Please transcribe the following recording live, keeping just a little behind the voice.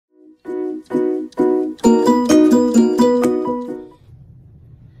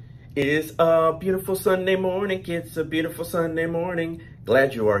It is a beautiful Sunday morning. It's a beautiful Sunday morning.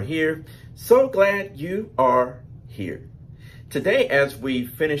 Glad you are here. So glad you are here. Today, as we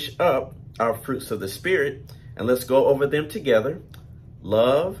finish up our fruits of the Spirit, and let's go over them together.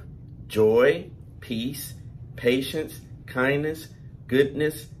 Love, joy, peace, patience, kindness,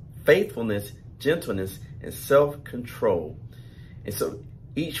 goodness, faithfulness, gentleness, and self-control. And so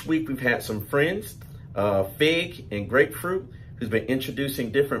each week we've had some friends, Fig and Grapefruit, who's been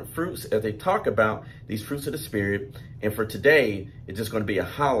introducing different fruits as they talk about these fruits of the Spirit. And for today, it's just going to be a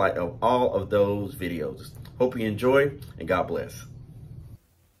highlight of all of those videos. Hope you enjoy, and God bless.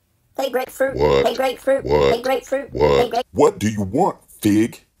 Hey, Grapefruit. What? Hey, Grapefruit. What? Hey, Grapefruit. What? Hey, What do you want,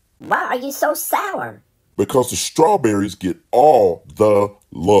 Fig? Why are you so sour? Because the strawberries get all the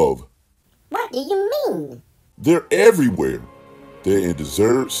love. What do you mean? They're everywhere. They're in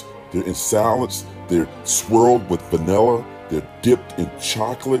desserts, they're in salads, they're swirled with vanilla, they're dipped in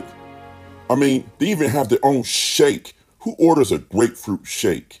chocolate. I mean, they even have their own shake. Who orders a grapefruit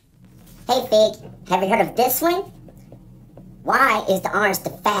shake? Hey, Fig, have you heard of this one? Why is the orange the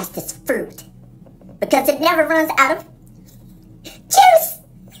fastest fruit? Because it never runs out of juice.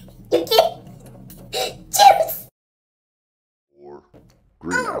 You get juice. Or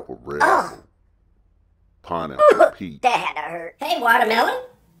green apple, red apple, pineapple, peach. That had to hurt. Hey, watermelon.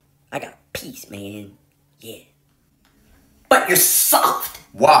 I got peace, man. Yeah. But you're soft.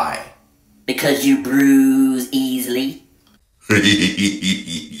 Why? Because you bruise easily.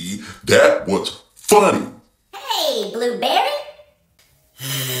 That was funny. Hey, blueberry. I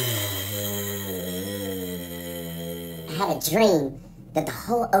had a dream that the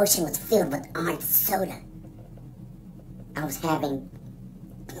whole ocean was filled with orange soda. I was having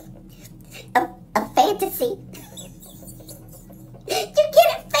a fantasy. You get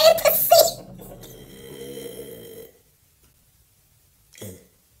it? Fantasy!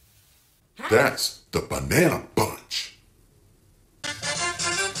 That's the Banana Bunch.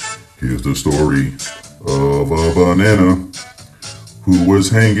 Here's the story of a banana who was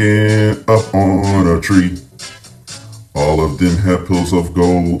hanging up on a tree. All of them have pills of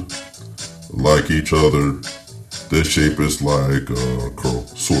gold, like each other. Their shape is like a curl,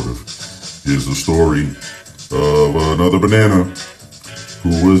 sort of. Here's the story of another banana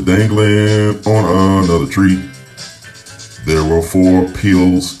who was dangling on another tree. There were 4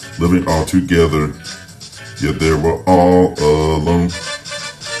 peels living all together, yet they were all alone.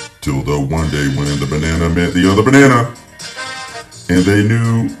 Till the one day when the banana met the other banana, and they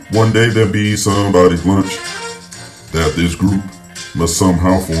knew one day there'd be somebody's lunch, that this group must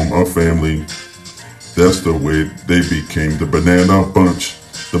somehow form a family. That's the way they became the Banana Bunch.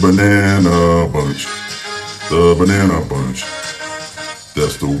 The Banana Bunch. The Banana Bunch.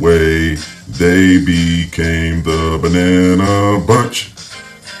 That's the way they became the Banana Bunch.